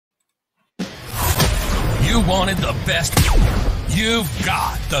You wanted the best. You've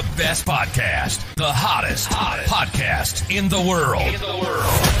got the best podcast, the hottest podcast in the world.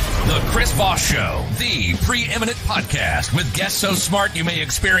 The Chris Voss Show, the preeminent podcast with guests so smart you may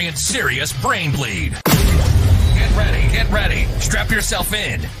experience serious brain bleed. Get ready. Strap yourself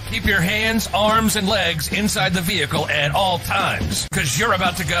in. Keep your hands, arms, and legs inside the vehicle at all times, because you're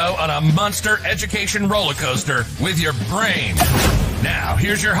about to go on a monster education roller coaster with your brain. Now,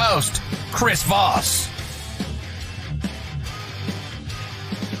 here's your host, Chris Voss.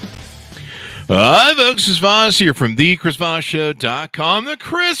 Hi, folks. Chris Voss here from thechrisvossshow.com,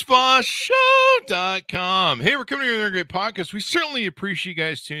 thechrisvossshow.com. Hey, we're coming here with a great podcast. We certainly appreciate you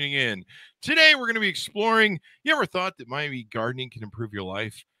guys tuning in. Today, we're going to be exploring, you ever thought that maybe gardening can improve your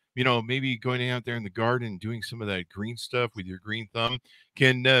life? You know, maybe going out there in the garden and doing some of that green stuff with your green thumb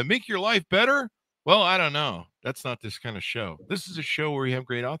can make your life better? Well, I don't know. That's not this kind of show. This is a show where we have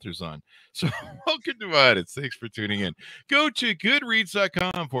great authors on. So welcome to it. Thanks for tuning in. Go to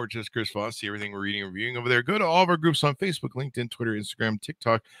goodreads.com for just Chris Voss. See everything we're reading and reviewing over there. Go to all of our groups on Facebook, LinkedIn, Twitter, Instagram,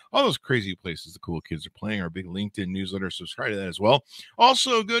 TikTok, all those crazy places the cool kids are playing. Our big LinkedIn newsletter. Subscribe to that as well.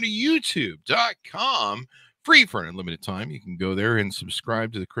 Also, go to youtube.com. Free for an unlimited time. You can go there and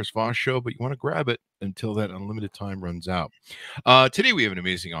subscribe to the Chris Voss Show, but you want to grab it until that unlimited time runs out. Today, we have an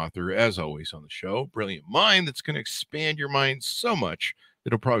amazing author, as always, on the show. Brilliant mind that's going to expand your mind so much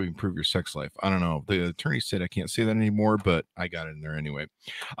it'll probably improve your sex life. I don't know. The attorney said I can't say that anymore, but I got it in there anyway.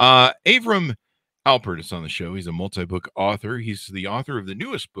 Avram Alpert is on the show. He's a multi-book author. He's the author of the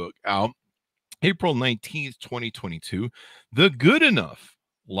newest book out April 19th, 2022, The Good Enough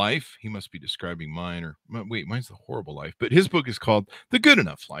Life. He must be describing mine, or wait, mine's The Horrible Life, but his book is called The Good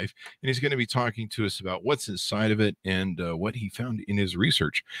Enough Life, and he's going to be talking to us about what's inside of it and what he found in his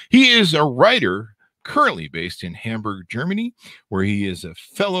research. He is a writer currently based in Hamburg, Germany, where he is a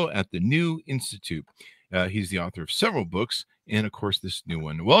fellow at the New Institute. He's the author of several books, and of course this new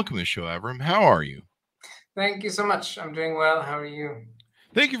one. Welcome to the show, Avram. How are you? Thank you so much. I'm doing well. How are you?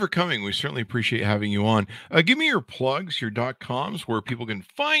 Thank you for coming. We certainly appreciate having you on. Give me your plugs, your .coms, where people can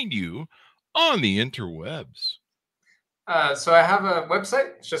find you on the interwebs. So I have a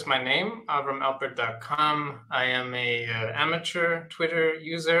website. It's just my name, avramalpert.com. I am a amateur Twitter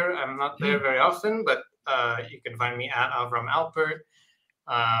user. I'm not there very often, but you can find me at Avram Alpert.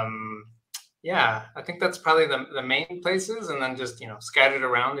 Yeah, I think that's probably the main places. And then just, scattered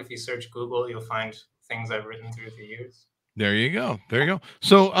around. If you search Google, you'll find things I've written through the years. There you go. There you go.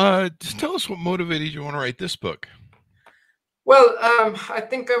 So just tell us what motivated you want to write this book. Well, I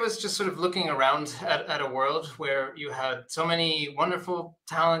think I was just sort of looking around at a world where you had so many wonderful,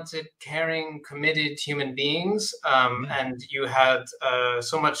 talented, caring, committed human beings, and you had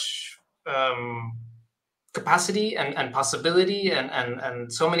so much capacity and possibility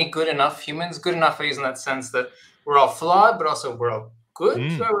and so many good enough humans. Good enough is in that sense that we're all flawed, but also we're all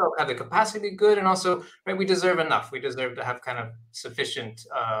good. So we all have the capacity good, and also we deserve enough. We deserve to have kind of sufficient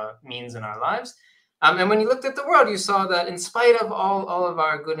means in our lives. And when you looked at the world, you saw that in spite of all of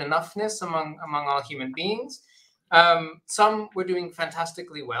our good enoughness among all human beings, some were doing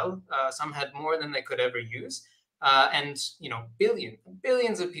fantastically well. Some had more than they could ever use. And,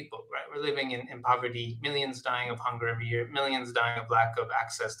 billions of people, right, were living in poverty, millions dying of hunger every year, millions dying of lack of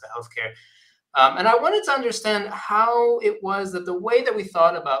access to healthcare. And I wanted to understand how it was that the way that we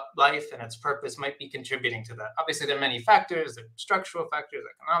thought about life and its purpose might be contributing to that. Obviously, there are many factors, there are structural factors,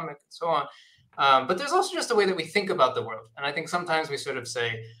 economic, and so on. But there's also just a way that we think about the world. And I think sometimes we sort of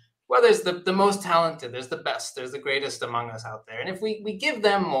say, well, there's the most talented, there's the best, there's the greatest among us out there. And if we give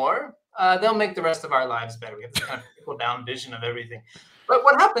them more, they'll make the rest of our lives better. We have this kind of trickle-down vision of everything. But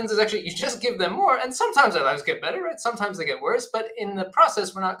what happens is actually you just give them more, and sometimes our lives get better, right? Sometimes they get worse. But in the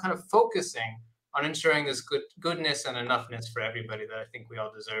process, we're not kind of focusing on ensuring this goodness and enoughness for everybody that I think we all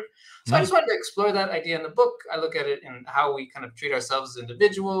deserve. So I just wanted to explore that idea in the book. I look at it in how we kind of treat ourselves as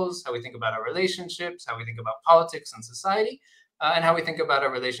individuals, how we think about our relationships, how we think about politics and society, and how we think about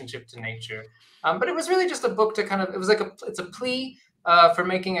our relationship to nature. But it was really just a book to kind of, it's a plea for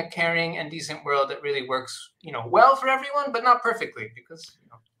making a caring and decent world that really works, well for everyone, but not perfectly, because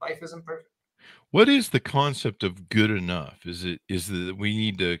life isn't perfect. What is the concept of good enough? Is that we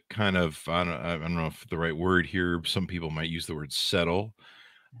need to kind of, I don't know if the right word here, some people might use the word settle.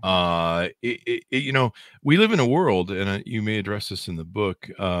 We live in a world, and you may address this in the book.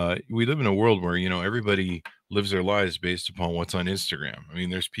 We live in a world where, everybody lives their lives based upon what's on Instagram. I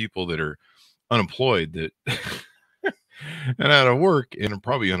mean, there's people that are unemployed that and out of work and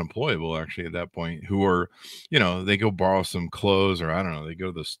probably unemployable actually at that point, who are, they go borrow some clothes, or I don't know, they go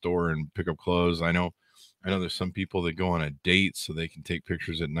to the store and pick up clothes. I know I know there's some people that go on a date so they can take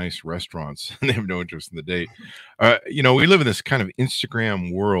pictures at nice restaurants and they have no interest in the date. You know, we live in this kind of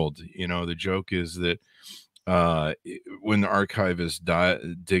Instagram world. You know, the joke is that when the archivists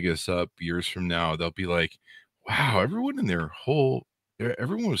dig us up years from now, they'll be like, wow, everyone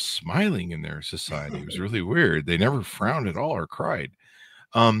was smiling in their society. It was really weird. They never frowned at all or cried.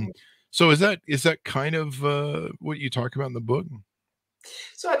 So is that kind of what you talk about in the book?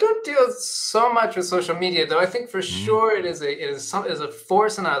 So I don't deal so much with social media, though. I think for sure it is a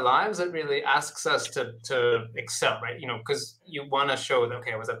force in our lives that really asks us to excel, right? You know, because you want to show that,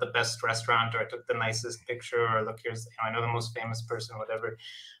 okay, I was at the best restaurant, or I took the nicest picture, or look, here's, you know, I know the most famous person, whatever.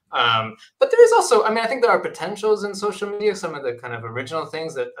 But there is also, I mean, I think there are potentials in social media, some of the kind of original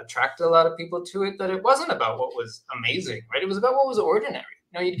things that attracted a lot of people to it, that it wasn't about what was amazing, right? It was about what was ordinary.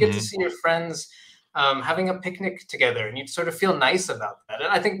 You know, you'd get to see your friends having a picnic together, and you'd sort of feel nice about that.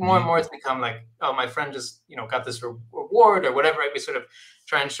 And I think more and more it's become like, oh, my friend just, you know, got this reward or whatever, right? We sort of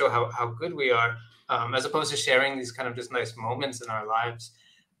try and show how good we are, as opposed to sharing these kind of just nice moments in our lives.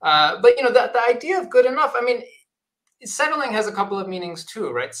 But, you know, the idea of good enough, I mean, settling has a couple of meanings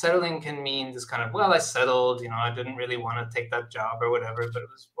too, right? Settling can mean this kind of, well, I settled, you know, I didn't really want to take that job or whatever, but it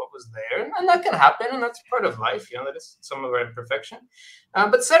was what was there. And that can happen, and that's part of life, you know, that is some of our imperfection.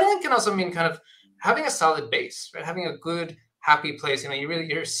 But settling can also mean kind of having a solid base, right? Having a good, happy place. You know,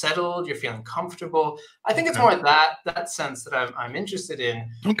 you're settled, you're feeling comfortable. I think it's more that sense that I'm interested in.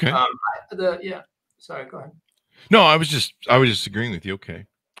 Okay. Sorry, go ahead. No, I was just agreeing with you. Okay.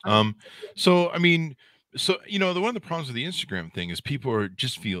 So I mean, so you know, one of the problems with the Instagram thing is people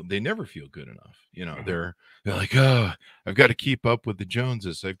they never feel good enough. You know, they're like, oh, I've got to keep up with the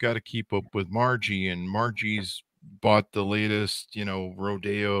Joneses. I've got to keep up with Margie, and Margie's bought the latest, you know,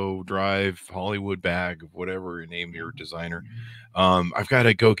 Rodeo Drive Hollywood bag of whatever you name your designer. I've got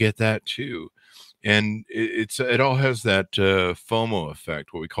to go get that too. And it all has that FOMO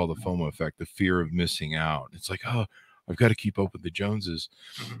effect, what we call the FOMO effect, the fear of missing out. It's like, oh, I've got to keep up with the Joneses.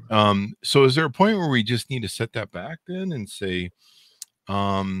 So is there a point where we just need to set that back then and say,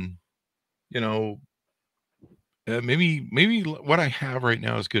 you know, maybe what I have right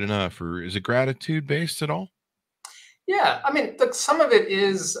now is good enough? Or is it gratitude based at all? Yeah, I mean, look, some of it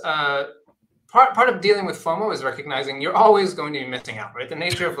is part of dealing with FOMO is recognizing you're always going to be missing out, right? The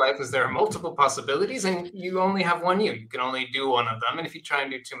nature of life is there are multiple possibilities, and you only have one you. You can only do one of them, and if you try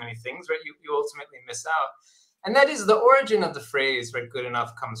and do too many things, right, you ultimately miss out. And that is the origin of the phrase, right? Good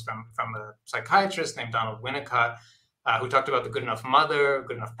enough comes from a psychiatrist named Donald Winnicott, who talked about the good enough mother,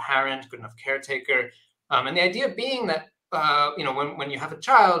 good enough parent, good enough caretaker, and the idea being that, you know, when you have a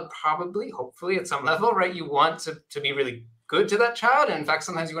child, probably, hopefully at some level, right, you want to be really good to that child. And in fact,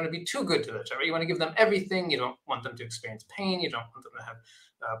 sometimes you want to be too good to that child, right? You want to give them everything. You don't want them to experience pain. You don't want them to have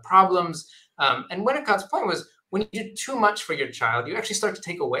problems. And Winnicott's point was, when you do too much for your child, you actually start to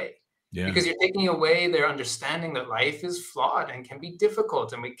take away. Yeah. Because you're taking away their understanding that life is flawed and can be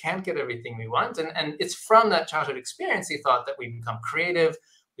difficult, and we can't get everything we want. And it's from that childhood experience, he thought, that we become creative,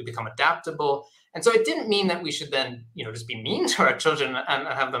 we become adaptable. And so it didn't mean that we should then, you know, just be mean to our children and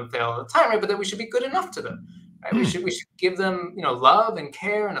have them fail all the time, right? But that we should be good enough to them, right? We should give them, you know, love and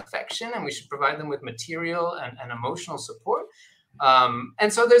care and affection, and we should provide them with material and emotional support.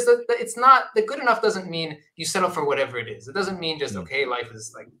 And so it's not, the good enough doesn't mean you settle for whatever it is. It doesn't mean just, okay, life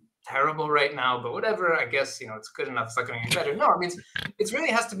is like terrible right now, but whatever, I guess, you know, it's good enough, it's not going to get better. No, it means it really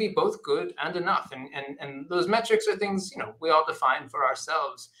has to be both good and enough. And those metrics are things, you know, we all define for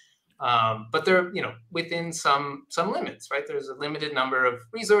ourselves. But they're, you know, within some limits, right? There's a limited number of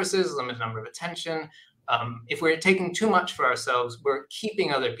resources, a limited number of attention. If we're taking too much for ourselves, we're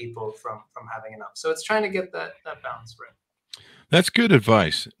keeping other people from having enough. So it's trying to get that balance right. That's good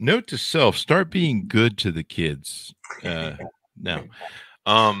advice. Note to self: start being good to the kids. Now,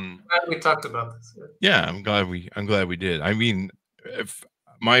 we talked about this. Yeah, I'm glad we did. I mean, if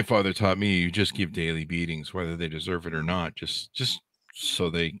my father taught me, you just give daily beatings, whether they deserve it or not, just so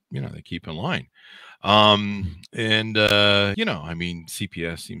they, you know, they keep in line. You know, I mean,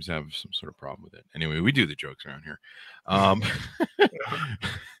 CPS seems to have some sort of problem with it. Anyway, we do the jokes around here.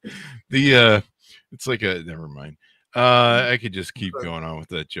 It's like never mind. I could just keep going on with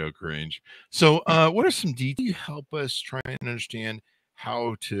that joke range. So, what are some details you help us try and understand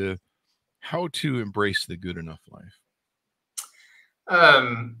how to embrace the good enough life?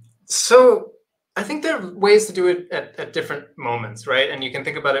 So I think there are ways to do it at different moments, right? And you can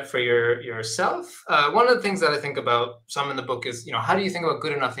think about it for yourself. One of the things that I think about some in the book is, you know, how do you think about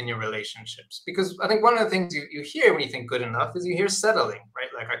good enough in your relationships? Because I think one of the things you hear when you think good enough is you hear settling, right?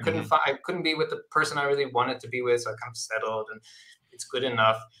 Like I couldn't be with the person I really wanted to be with, so I kind of settled, and it's good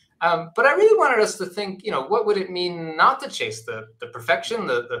enough. But I really wanted us to think, what would it mean not to chase the perfection,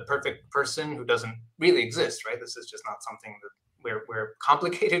 the perfect person who doesn't really exist, right? This is just not something that we're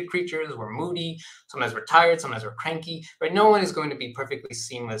complicated creatures. We're moody. Sometimes we're tired. Sometimes we're cranky, right? No one is going to be perfectly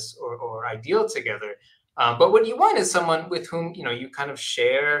seamless or ideal together. But what you want is someone with whom, you kind of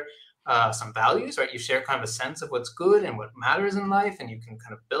share some values, right? You share kind of a sense of what's good and what matters in life, and you can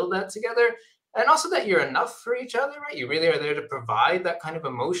kind of build that together. And also that you're enough for each other, right? You really are there to provide that kind of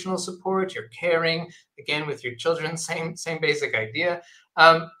emotional support. You're caring, again, with your children, same basic idea.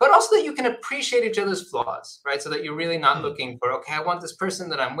 But also that you can appreciate each other's flaws, right? So that you're really not looking for, okay, I want this person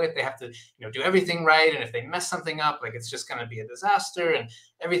that I'm with, they have to, do everything right. And if they mess something up, like it's just going to be a disaster and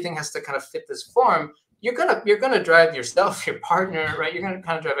everything has to kind of fit this form. You're gonna drive yourself, your partner, right? You're gonna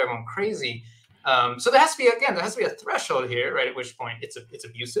kind of drive everyone crazy. So there has to be a threshold here, right? At which point it's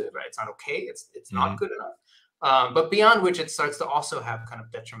abusive, right? It's not okay. It's not good enough. But beyond which it starts to also have kind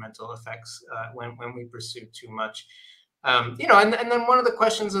of detrimental effects when we pursue too much. And then one of the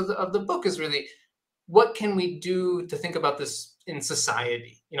questions of the book is really, what can we do to think about this in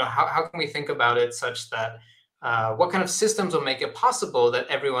society? How can we think about it such that what kind of systems will make it possible that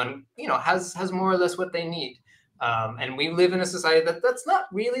everyone, has more or less what they need? And we live in a society that's not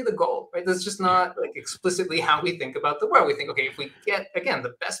really the goal, right? That's just not like explicitly how we think about the world. We think, okay, if we get, again,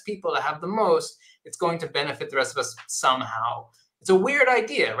 the best people to have the most, it's going to benefit the rest of us somehow. It's a weird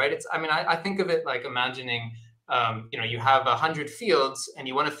idea, right? I think of it like imagining, you have 100 fields and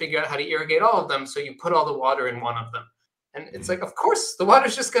you want to figure out how to irrigate all of them. So you put all the water in one of them. And it's like, of course, the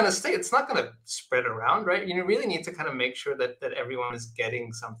water's just going to stay. It's not going to spread around, right? You really need to kind of make sure that everyone is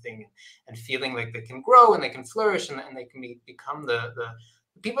getting something and feeling like they can grow and they can flourish and they can become the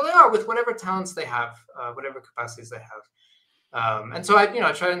people they are with whatever talents they have, whatever capacities they have. And so I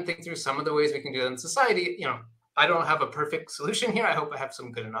try and think through some of the ways we can do that in society. I don't have a perfect solution here. I hope I have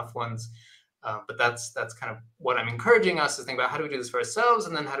some good enough ones. But that's kind of what I'm encouraging us to think about. How do we do this for ourselves?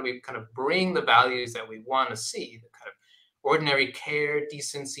 And then how do we kind of bring the values that we want to see, the kind of ordinary care,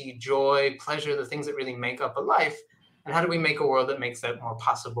 decency, joy, pleasure, the things that really make up a life. And how do we make a world that makes that more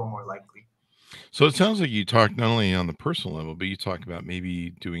possible, more likely? So it sounds like you talk not only on the personal level, but you talk about maybe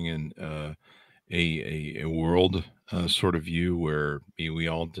doing a world sort of view where we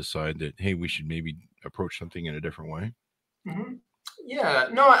all decide that, hey, we should maybe approach something in a different way. Mm-hmm. Yeah,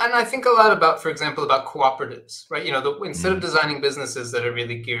 no, and I think a lot about, for example, about cooperatives, right? Instead of designing businesses that are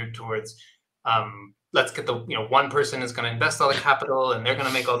really geared towards, let's get the, one person is going to invest all the capital and they're going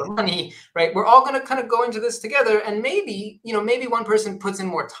to make all the money, right? We're all going to kind of go into this together, and maybe one person puts in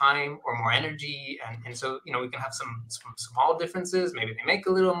more time or more energy, and so we can have some small differences. Maybe they make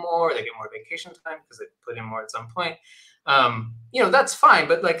a little more, they get more vacation time because they put in more at some point. That's fine,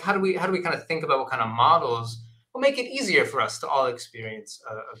 but like, how do we kind of think about what kind of models will make it easier for us to all experience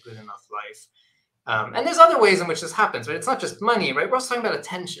a good enough life? And there's other ways in which this happens, right? It's not just money, right? We're also talking about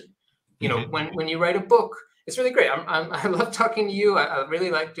attention. When you write a book, it's really great. I love talking to you. I really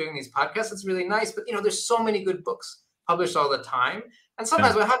like doing these podcasts. It's really nice. But, there's so many good books published all the time. And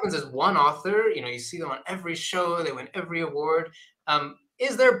sometimes what happens is one author, you see them on every show. They win every award.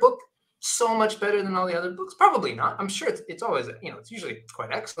 Is their book so much better than all the other books? Probably not. I'm sure it's always, it's usually quite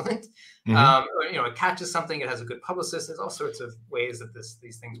excellent. It catches something. It has a good publicist. There's all sorts of ways that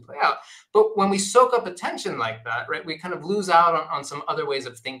these things play out. But when we soak up attention like that, right, we kind of lose out on some other ways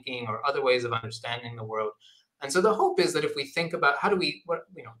of thinking or other ways of understanding the world. And so the hope is that if we think about how do we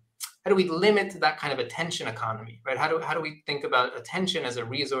limit that kind of attention economy, right? How do we think about attention as a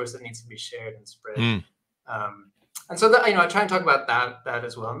resource that needs to be shared and spread? And so that, I try and talk about that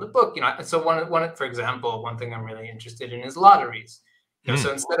as well in the book. So for example, one thing I'm really interested in is lotteries.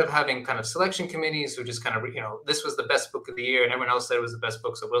 So instead of having kind of selection committees who just kind of, this was the best book of the year and everyone else said it was the best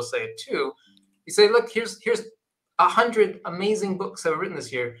book, so we'll say it too. You say, look, here's 100 amazing books that were written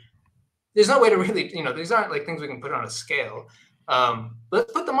this year. There's no way to really, these aren't like things we can put on a scale.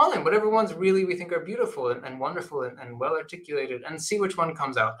 Let's put them all in, whatever ones really we think are beautiful and wonderful and well articulated, and see which one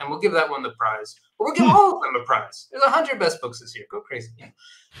comes out. And we'll give that one the prize, or we'll give all of them a prize. There's 100 best books this year. Go crazy.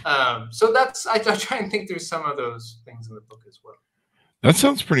 So I try and think through some of those things in the book as well. That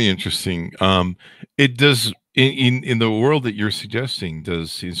sounds pretty interesting. It does in the world that you're suggesting. Does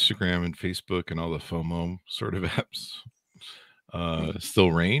Instagram and Facebook and all the FOMO sort of apps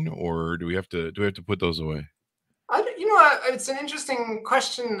still reign, or do we have to put those away? It's an interesting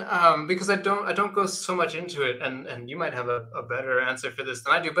question because I don't go so much into it, and you might have a better answer for this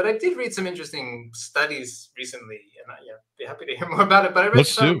than I do. But I did read some interesting studies recently, and I'd be happy to hear more about it. But I read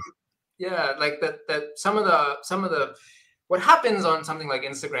like that some of the what happens on something like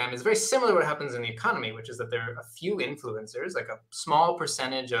Instagram is very similar to what happens in the economy, which is that there are a few influencers, like a small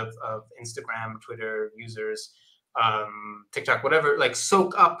percentage of Instagram, Twitter users, TikTok, whatever, like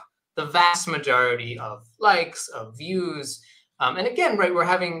soak up the vast majority of likes, of views. And again, right, we're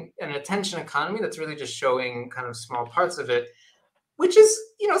having an attention economy that's really just showing kind of small parts of it, which is,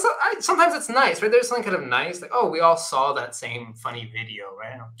 sometimes it's nice, right? There's something kind of nice, like, oh, we all saw that same funny video,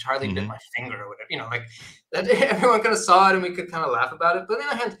 right? Charlie bit my finger or whatever, like that. Everyone kind of saw it and we could kind of laugh about it. But on the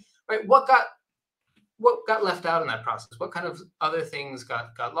other hand, right, what got left out in that process? What kind of other things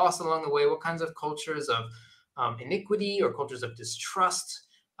got lost along the way? What kinds of cultures of iniquity or cultures of distrust?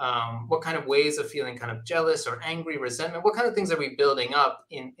 What kind of ways of feeling kind of jealous or angry, resentment? What kind of things are we building up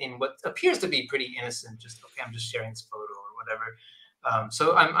in what appears to be pretty innocent? Just, okay, I'm just sharing this photo or whatever.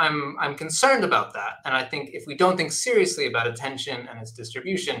 So I'm concerned about that, and I think if we don't think seriously about attention and its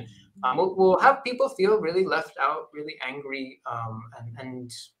distribution, we'll have people feel really left out, really angry,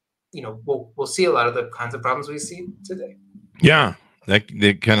 and we'll see a lot of the kinds of problems we see today. Yeah, that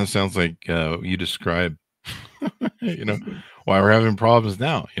kind of sounds like you describe, why we're having problems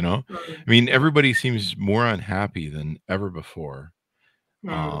now. I mean, everybody seems more unhappy than ever before,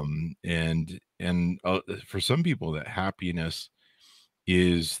 and for some people, that happiness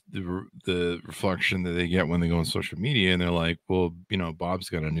is the reflection that they get when they go on social media and they're like, well, Bob's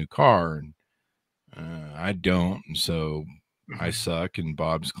got a new car and I don't, and so I suck, and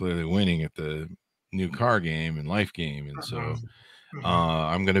Bob's clearly winning at the new car game and life game, and so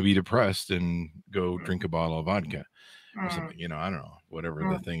I'm gonna be depressed and go drink a bottle of vodka or something. I don't know, whatever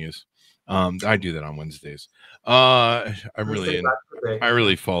the thing is. I do that on Wednesdays. I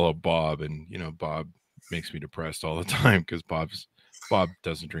really follow Bob, and Bob makes me depressed all the time because Bob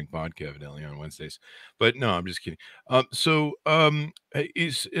doesn't drink vodka evidently on Wednesdays. But no, I'm just kidding. What's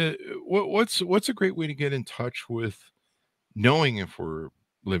a great way to get in touch with knowing if we're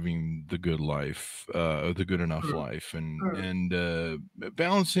living the good life, the good enough life, and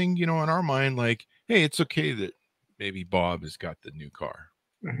balancing, in our mind, like, hey, it's okay that maybe Bob has got the new car.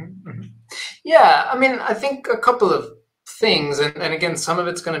 Yeah, I mean, I think a couple of things, and again, some of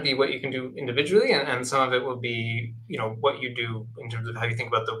it's going to be what you can do individually, and some of it will be what you do in terms of how you think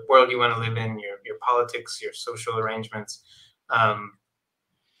about the world you want to live in, your politics, your social arrangements.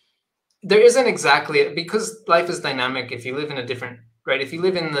 There isn't exactly, because life is dynamic. If you live in a different, right, if you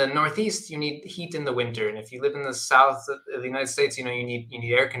live in the Northeast, you need heat in the winter, and if you live in the South of the United States, you need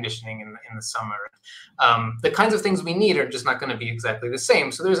air conditioning in the summer. The kinds of things we need are just not going to be exactly the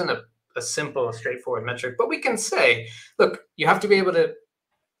same. So there isn't a simple, straightforward metric, but we can say, look, you have to be able to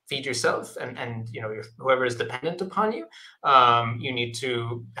feed yourself and whoever is dependent upon you. You need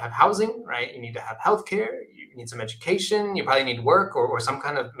to have housing, right? You need to have healthcare. You need some education. You probably need work or some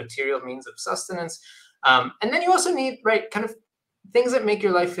kind of material means of sustenance. And then you also need, right, kind of things that make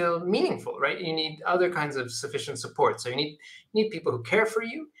your life feel meaningful, right? You need other kinds of sufficient support. So you need people who care for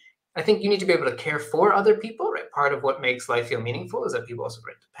you. I think you need to be able to care for other people, right? Part of what makes life feel meaningful is that people also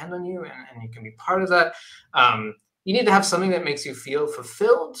depend on you, and you can be part of that. You need to have something that makes you feel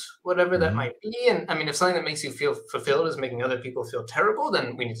fulfilled, whatever that might be. And I mean, if something that makes you feel fulfilled is making other people feel terrible,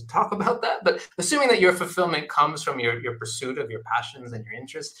 then we need to talk about that. But assuming that your fulfillment comes from your pursuit of your passions and your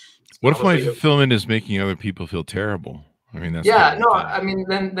interests. What if my fulfillment is making other people feel terrible? I mean, that's I mean,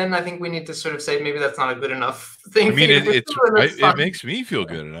 then I think we need to sort of say maybe that's not a good enough thing. I mean, it makes me feel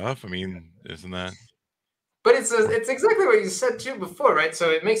good enough. I mean, isn't that? But it's exactly what you said too before, right? So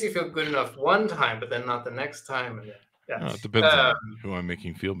it makes you feel good enough one time, but then not the next time. And no, it depends on who I'm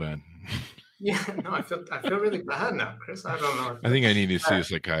making feel bad. Yeah, no, I feel really bad now, Chris. I don't know. I think I need to see a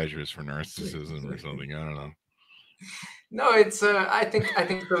psychiatrist for narcissism or something. I don't know. No, it's I think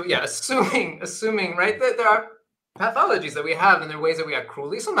so. Yeah, assuming right that there are pathologies that we have, and there are ways that we act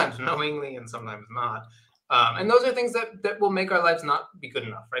cruelly, sometimes knowingly and sometimes not. And those are things that will make our lives not be good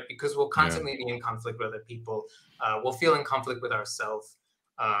enough, right? Because we'll constantly be in conflict with other people. We'll feel in conflict with ourselves.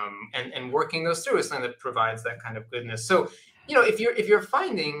 And working those through is something that provides that kind of goodness. So, if you're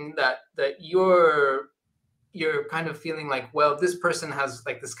finding that you're kind of feeling like, well, this person has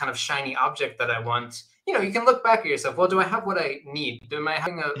like this kind of shiny object that I want, you can look back at yourself. Well, do I have what I need? Am I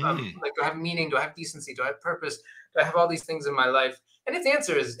having do I have meaning? Do I have decency? Do I have purpose? Do I have all these things in my life? And if the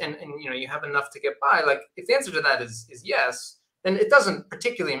answer is, and you have enough to get by, like if the answer to that is yes, then it doesn't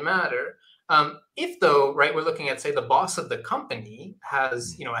particularly matter. If though, right, we're looking at, say, the boss of the company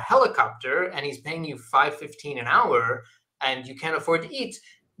has, a helicopter and he's paying you $5.15 an hour and you can't afford to eat,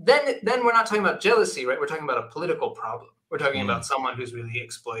 then we're not talking about jealousy, right? We're talking about a political problem. We're talking about someone who's really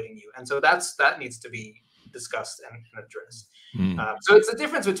exploiting you. And so that needs to be discussed and addressed. Mm. So it's the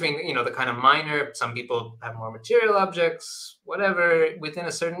difference between, you know, the kind of minor, some people have more material objects, whatever, within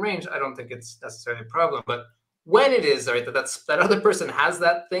a certain range. I don't think it's necessarily a problem. But when it is, right, that other person has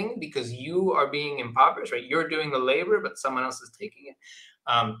that thing because you are being impoverished, right? You're doing the labor, but someone else is taking it.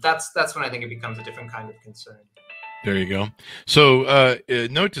 That's when I think it becomes a different kind of concern. There you go. So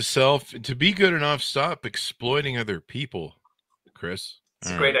note to self, to be good enough, stop exploiting other people, Chris. It's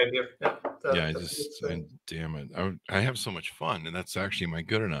a great idea. Yeah, damn it. I have so much fun, and that's actually my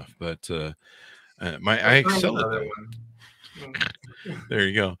good enough. But I excel at that. There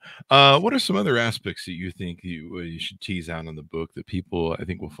you go. What are some other aspects that you think you should tease out in the book that people, I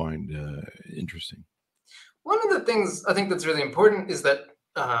think, will find interesting? One of the things I think that's really important is that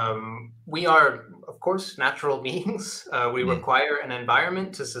we are, of course, natural beings. We require an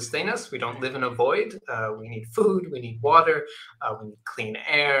environment to sustain us. We don't live in a void. We need food, we need water, we need clean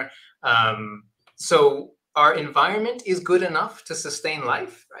air. So our environment is good enough to sustain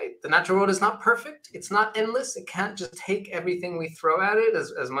life, right? The natural world is not perfect. It's not endless. It can't just take everything we throw at it,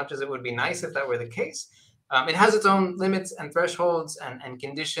 as much as it would be nice if that were the case. It has its own limits and thresholds and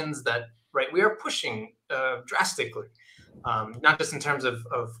conditions that, right, we are pushing drastically. Not just in terms of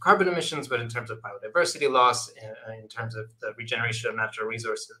carbon emissions, but in terms of biodiversity loss, in terms of the regeneration of natural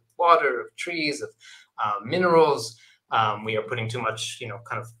resources, of trees, of minerals. We are putting too much, you know,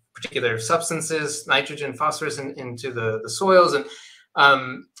 kind of particular substances, nitrogen, phosphorus into the soils. And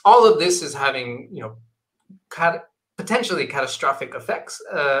all of this is having, you know, potentially catastrophic effects.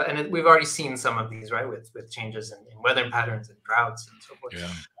 And we've already seen some of these, right, with changes in weather patterns and droughts and so forth.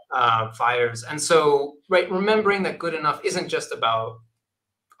 Yeah. Fires. And so, right, remembering that good enough isn't just about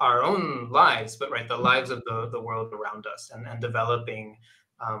our own lives, but, right, the lives of the world around us, and developing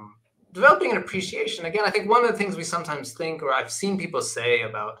an appreciation. Again, I think one of the things we sometimes think, or I've seen people say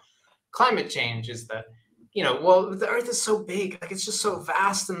about climate change, is that, you know, well, the earth is so big, like it's just so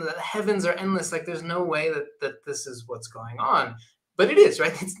vast, and the heavens are endless, like there's no way that this is what's going on. But it is,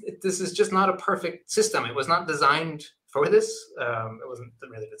 right? This is just not a perfect system. It was not designed for this. It wasn't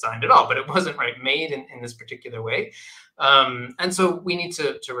really designed at all, but it wasn't, right, made in this particular way. And so we need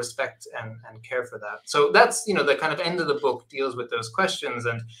to respect and care for that. So that's, you know, the kind of end of the book deals with those questions.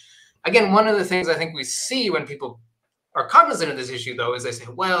 And again, one of the things I think we see when people are cognizant of this issue, though, is they say,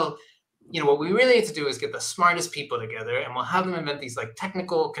 well, you know, what we really need to do is get the smartest people together, and we'll have them invent these like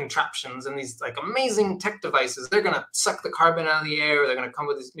technical contraptions and these like amazing tech devices. They're going to suck the carbon out of the air. They're going to come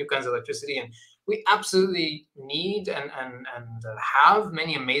with these new kinds of electricity. And we absolutely need and have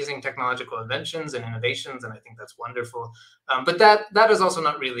many amazing technological inventions and innovations, and I think that's wonderful. But that is also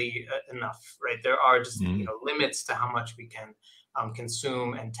not really enough, right? There are just you know, limits to how much we can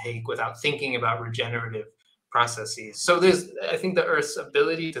consume and take without thinking about regenerative processes. So I think the Earth's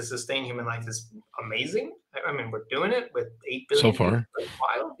ability to sustain human life is amazing. I mean, we're doing it with 8 billion so far.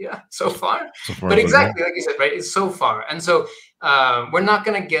 Wild, yeah, so far. But exactly, like you said, right, it's so far. And so we're not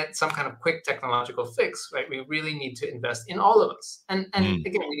going to get some kind of quick technological fix, right? We really need to invest in all of us. And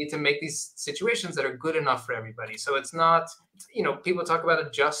again, we need to make these situations that are good enough for everybody. So it's not, you know, people talk about a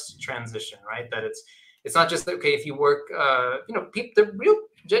just transition, right? That it's not just that, okay, if you work, you know, the real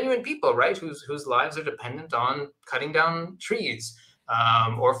genuine people, right, whose lives are dependent on cutting down trees,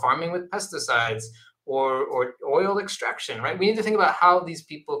 or farming with pesticides, or oil extraction, right? We need to think about how these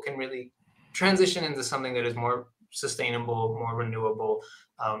people can really transition into something that is more sustainable, more renewable.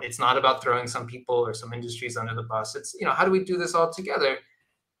 It's not about throwing some people or some industries under the bus. It's, you know, how do we do this all together?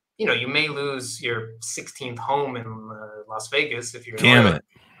 You know, you may lose your 16th home in Las Vegas if you're or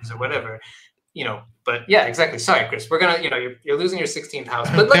whatever. You know, but yeah, exactly. Sorry, Chris. We're gonna, you know, you're losing your 16th house,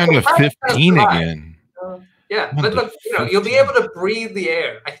 but down to 15 again. Yeah, but look, you know, you'll be able to breathe the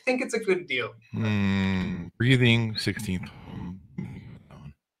air. I think it's a good deal. Breathing 16th.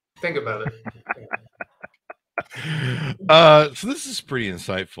 Think about it. So this is pretty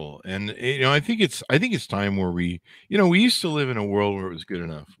insightful, and you know, I think it's time where we used to live in a world where it was good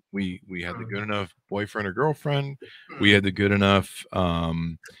enough. We had the good enough boyfriend or girlfriend. We had the good enough.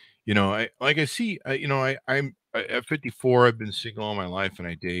 You know, I'm at 54. I've been single all my life, and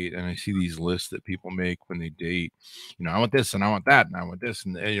I date, and I see these lists that people make when they date. You know, I want this, and I want that, and I want this,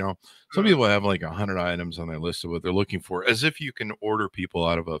 and you know, some people have like 100 items on their list of what they're looking for, as if you can order people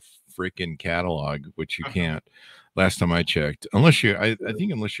out of a freaking catalog, which you can't. Last time I checked, unless you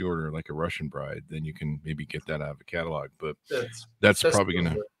order like a Russian bride, then you can maybe get that out of a catalog. But that's probably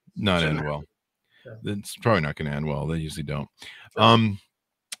gonna not end well. It's probably not going to end well. They usually don't.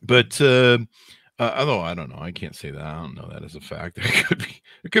 But Although I don't know, I can't say that. I don't know that as a fact. It could be.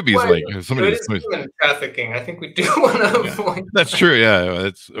 It could be Well, like it somebody. is human trafficking. I think we do want to Yeah, avoid. that's true. Yeah,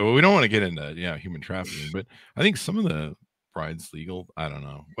 that's. Well, we don't want to get into human trafficking, but I think some of the bride's legal. I don't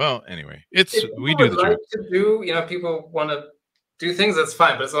know. Well, anyway, If we people do would the like joke. to do, people want to do things, that's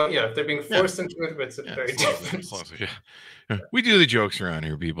fine. But it's all, if they're being Yeah. forced into it, it's a Yeah, very as long as- different. as long as- yeah. We do the jokes around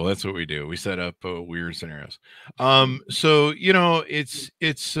here, people. That's what we do. We set up weird scenarios. So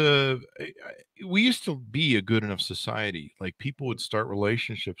we used to be a good enough society. Like people would start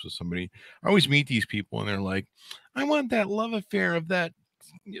relationships with somebody. I always meet these people, and they're like, "I want that love affair of that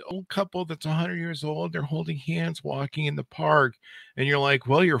old couple that's 100 years old. They're holding hands, walking in the park." And you're like,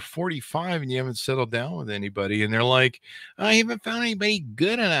 "Well, you're 45 and you haven't settled down with anybody." And they're like, "I haven't found anybody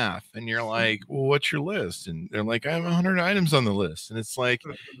good enough." And you're like, "Well, what's your list?" And they're like, "I have 100 items on the list." And it's like,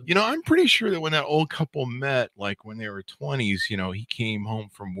 I'm pretty sure that when that old couple met, like when they were 20s, he came home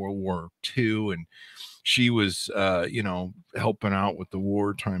from World War II, and she was, helping out with the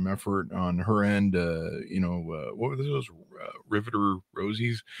wartime effort on her end. What were those Riveter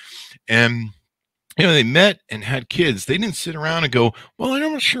Rosies? And they met and had kids. They didn't sit around and go, "Well, I'm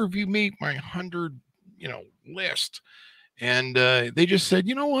not sure if you made my 100, list." And they just said,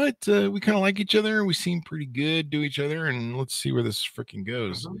 "You know what? We kind of like each other. We seem pretty good to each other, and let's see where this freaking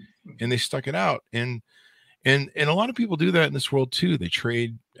goes." And they stuck it out. And a lot of people do that in this world too. They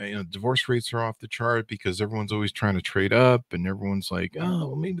trade. Divorce rates are off the chart because everyone's always trying to trade up, and everyone's like, "Oh,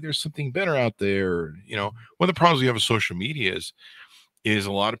 well, maybe there's something better out there." One of the problems we have with social media is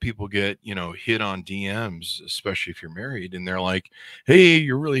a lot of people get, hit on DMs, especially if you're married, and they're like, "Hey,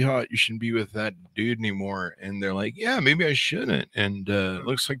 you're really hot. You shouldn't be with that dude anymore." And they're like, "Yeah, maybe I shouldn't." And it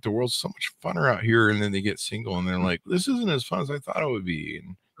looks like the world's so much funner out here. And then they get single and they're like, "This isn't as fun as I thought it would be.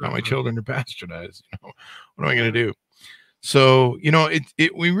 And now my children are bastardized. What am I going to do?" So,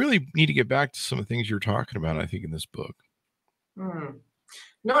 we really need to get back to some of the things you're talking about, I think, in this book.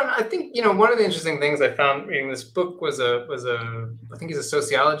 No, and I think one of the interesting things I found reading this book was I think he's a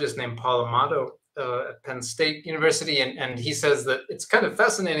sociologist named Paul Amato at Penn State University, and he says that it's kind of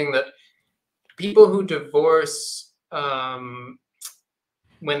fascinating that people who divorce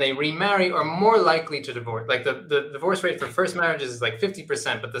when they remarry are more likely to divorce. Like the divorce rate for first marriages is like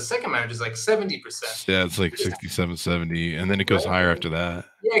 50%, but the second marriage is like 70%. Yeah, it's like 67, 70, and then it goes higher after that.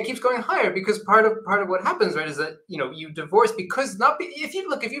 Yeah, it keeps going higher because part of what happens, right, is that you divorce because if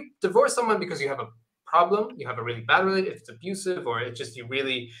you divorce someone because you have a problem, you have a really bad relationship, it's abusive, or it just you've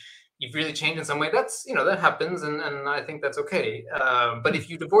really changed in some way. That's that happens, and I think that's okay. But if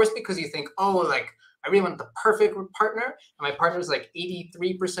you divorce because you think, "Oh, like I really want the perfect partner, and my partner's like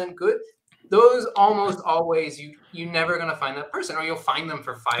 83% good," those almost always you're never gonna find that person, or you'll find them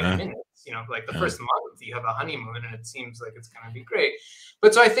for 5 minutes. Like the first month you have a honeymoon and it seems like it's gonna be great.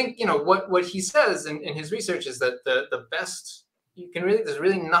 But so I think what he says in his research is that the best there's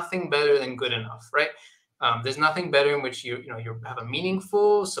really nothing better than good enough, right? There's nothing better in which you have a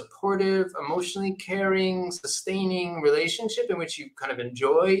meaningful, supportive, emotionally caring, sustaining relationship in which you kind of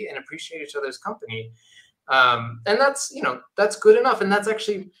enjoy and appreciate each other's company. And that's good enough. And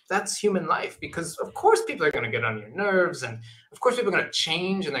that's human life, because of course people are going to get on your nerves, and of course people are going to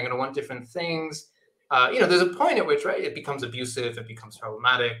change, and they're going to want different things. There's a point at which, right, it becomes abusive, it becomes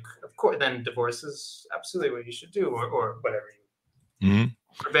problematic. Of course, then divorce is absolutely what you should do, or whatever.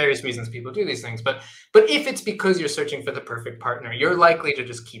 For various reasons, people do these things. But if it's because you're searching for the perfect partner, you're likely to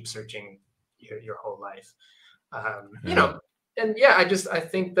just keep searching your whole life. I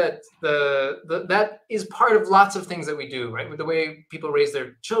think that that is part of lots of things that we do, right? With the way people raise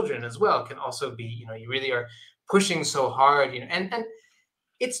their children as well can also be, you really are pushing so hard, and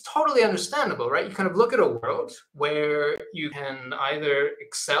it's totally understandable, right? You kind of look at a world where you can either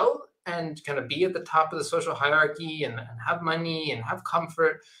excel and kind of be at the top of the social hierarchy and have money and have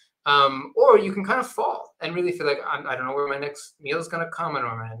comfort, or you can kind of fall and really feel like I don't know where my next meal is going to come and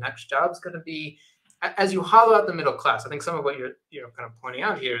where my next job is going to be. As you hollow out the middle class, I think some of what you're kind of pointing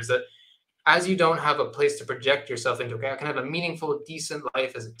out here is that as you don't have a place to project yourself into, okay, I can have a meaningful, decent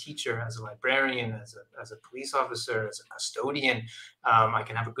life as a teacher, as a librarian, as a police officer, as a custodian. I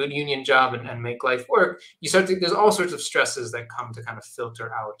can have a good union job and make life work. There's all sorts of stresses that come to kind of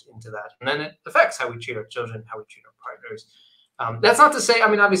filter out into that. And then it affects how we treat our children, how we treat our partners. That's not to say,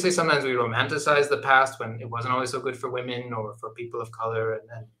 obviously sometimes we romanticize the past when it wasn't always so good for women or for people of color.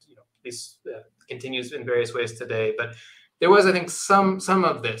 And this continues in various ways today. But there was, I think, some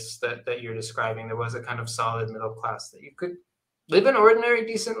of this that you're describing. There was a kind of solid middle class that you could live an ordinary,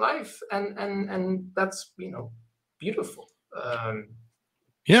 decent life, and that's beautiful.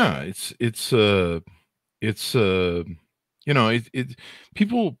 Yeah, it's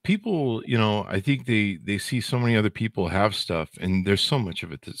people, I think they see so many other people have stuff, and there's so much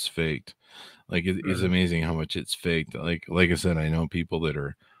of it that's faked. Like it's amazing how much it's faked. Like I said, I know people that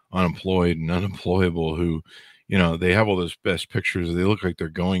are unemployed and unemployable who, they have all those best pictures. They look like they're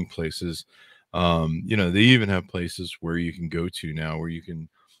going places. They even have places where you can go to now where you can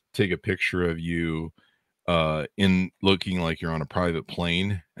take a picture of you in looking like you're on a private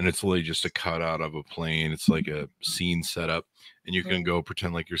plane, and it's literally just a cutout of a plane. It's like a scene set up, and you can go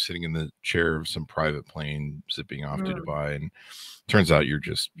pretend like you're sitting in the chair of some private plane zipping off to Dubai, and turns out you're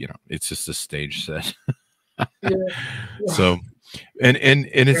just, it's just a stage set. So and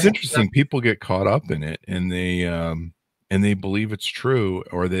it's interesting, people get caught up in it, and they believe it's true,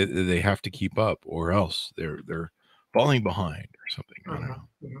 or they have to keep up, or else they're falling behind or something. I don't know.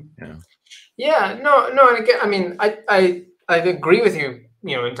 No, and again, I mean, I agree with you,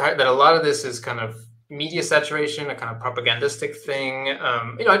 that a lot of this is kind of media saturation, a kind of propagandistic thing.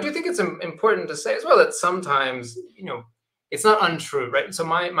 I do think it's important to say as well that sometimes, it's not untrue, right? So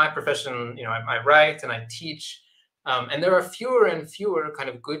my profession, I write and I teach, and there are fewer and fewer kind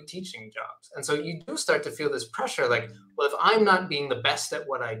of good teaching jobs. And so you do start to feel this pressure, like, well, if I'm not being the best at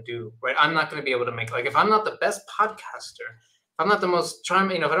what I do, right, I'm not going to be able to make, like, if I'm not the best podcaster, I'm not the most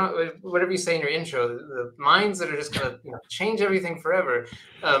charming, if I don't, whatever you say in your intro, the minds that are just going to change everything forever,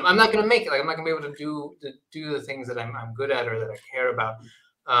 I'm not going to make it. Like, I'm not going to be able to do the things that I'm good at or that I care about.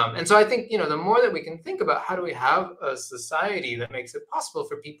 And so I think, the more that we can think about how do we have a society that makes it possible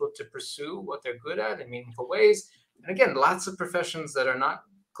for people to pursue what they're good at in meaningful ways. And again, lots of professions that are not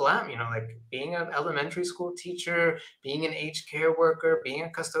glam, like being an elementary school teacher, being an aged care worker, being a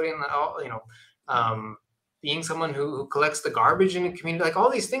custodian, being someone who collects the garbage in a community, like all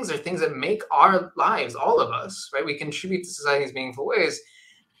these things are things that make our lives, all of us, right? We contribute to society in meaningful ways.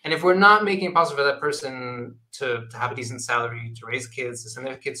 And if we're not making it possible for that person to have a decent salary, to raise kids, to send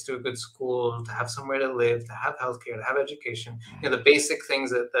their kids to a good school, to have somewhere to live, to have healthcare, to have education, the basic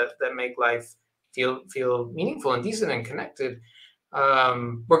things that make life feel meaningful and decent and connected,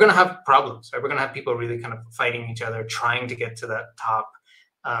 we're going to have problems, right? We're going to have people really kind of fighting each other, trying to get to that top.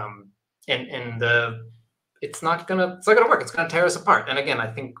 It's not gonna work. It's gonna tear us apart. And again, I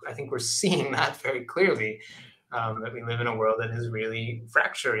think we're seeing that very clearly, that we live in a world that is really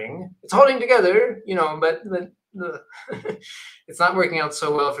fracturing. It's holding together, but it's not working out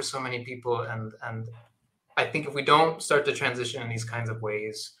so well for so many people. And I think if we don't start to transition in these kinds of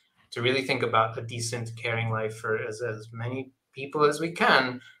ways to really think about a decent, caring life for as many people as we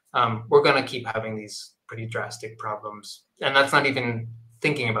can, we're gonna keep having these pretty drastic problems. And that's not even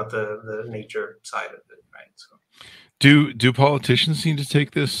thinking about the nature side of it, right? So, do politicians need to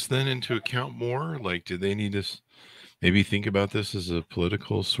take this then into account more? Like, do they need to maybe think about this as a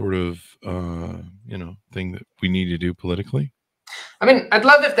political sort of thing that we need to do politically? I mean, I'd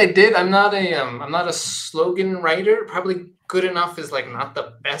love if they did. I'm not a slogan writer. Probably good enough is like not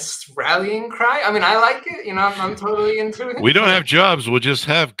the best rallying cry. I mean, I like it. I'm totally into it. We don't have jobs. We'll just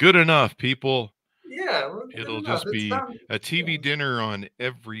have good enough, people. Yeah, well, it'll just be a TV dinner on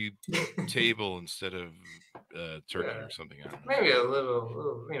every table instead of turkey or something. I don't know. Maybe a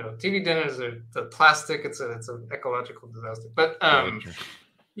little, TV dinners are the plastic. It's an ecological disaster. But I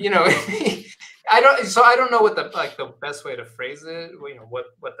don't know what the best way to phrase it.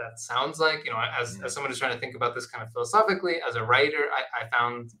 What that sounds like. As someone who's trying to think about this kind of philosophically, as a writer, I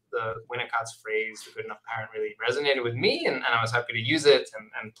found the Winnicott's phrase, "the good enough parent," really resonated with me, and I was happy to use it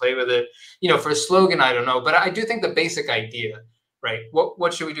and play with it. For a slogan, I don't know, but I do think the basic idea, right?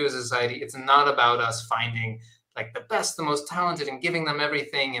 What should we do as a society? It's not about us finding like the best, the most talented, and giving them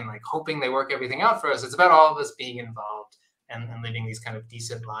everything and like hoping they work everything out for us. It's about all of us being involved and living these kind of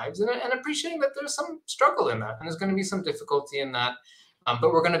decent lives and appreciating that there's some struggle in that and there's going to be some difficulty in that,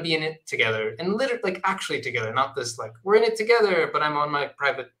 but we're going to be in it together and literally like actually together, not this like we're in it together but I'm on my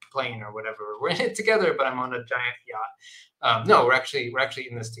private plane or whatever, we're in it together but I'm on a giant yacht. No, we're actually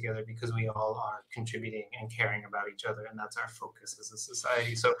in this together because we all are contributing and caring about each other, and that's our focus as a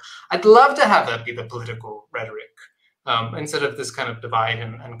society. So I'd love to have that be the political rhetoric, instead of this kind of divide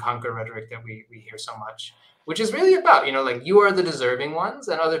and conquer rhetoric that we hear so much, which is really about, like you are the deserving ones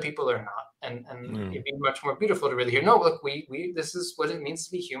and other people are not. And it'd be much more beautiful to really hear, no, look, we this is what it means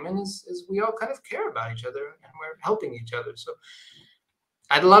to be human is we all kind of care about each other and we're helping each other. So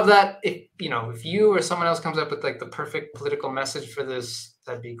I'd love that if you or someone else comes up with like the perfect political message for this,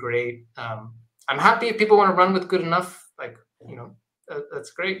 that'd be great. I'm happy if people want to run with good enough, like,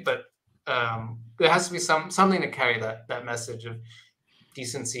 that's great. But there has to be something to carry that message of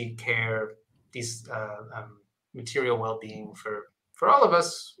decency, care, these material well-being for all of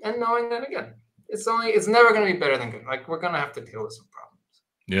us, and knowing that again, it's never going to be better than good. Like, we're going to have to deal with some problems.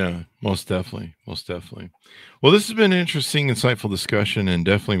 Yeah, most definitely. Most definitely. Well, this has been an interesting, insightful discussion, and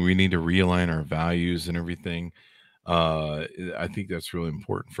definitely we need to realign our values and everything. I think that's really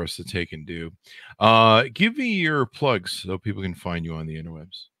important for us to take and do. Give me your plugs so people can find you on the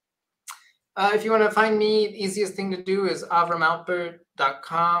interwebs. If you want to find me, the easiest thing to do is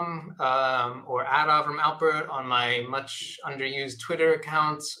avramalpert.com or at avramalpert on my much underused Twitter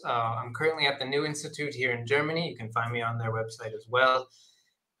account. I'm currently at the New Institute here in Germany. You can find me on their website as well.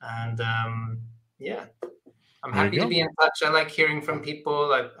 And yeah, I'm happy to be in touch. I like hearing from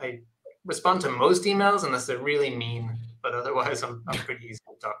people. I respond to most emails unless they're really mean, but otherwise I'm pretty easy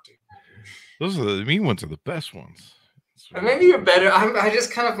to talk to. Those are the mean ones are the best ones. And maybe you're better. I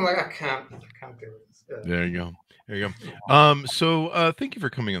just kind of like, I can't do this. Yeah. There you go. There you go. So thank you for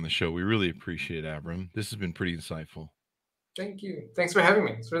coming on the show. We really appreciate it, Avram. This has been pretty insightful. Thank you. Thanks for having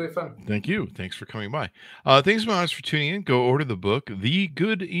me. It's really fun. Thank you. Thanks for coming by. Thanks so much for tuning in. Go order the book, The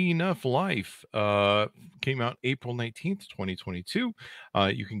Good Enough Life. Came out April 19th, 2022.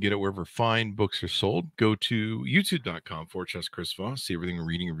 You can get it wherever fine books are sold. Go to youtube.com/Chris Voss. See everything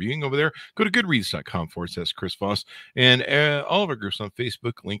reading and reviewing over there. Go to goodreads.com/Chris Voss. And all of our groups on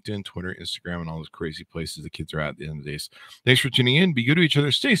Facebook, LinkedIn, Twitter, Instagram, and all those crazy places the kids are at the end of the day. Thanks for tuning in. Be good to each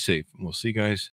other. Stay safe. And we'll see you guys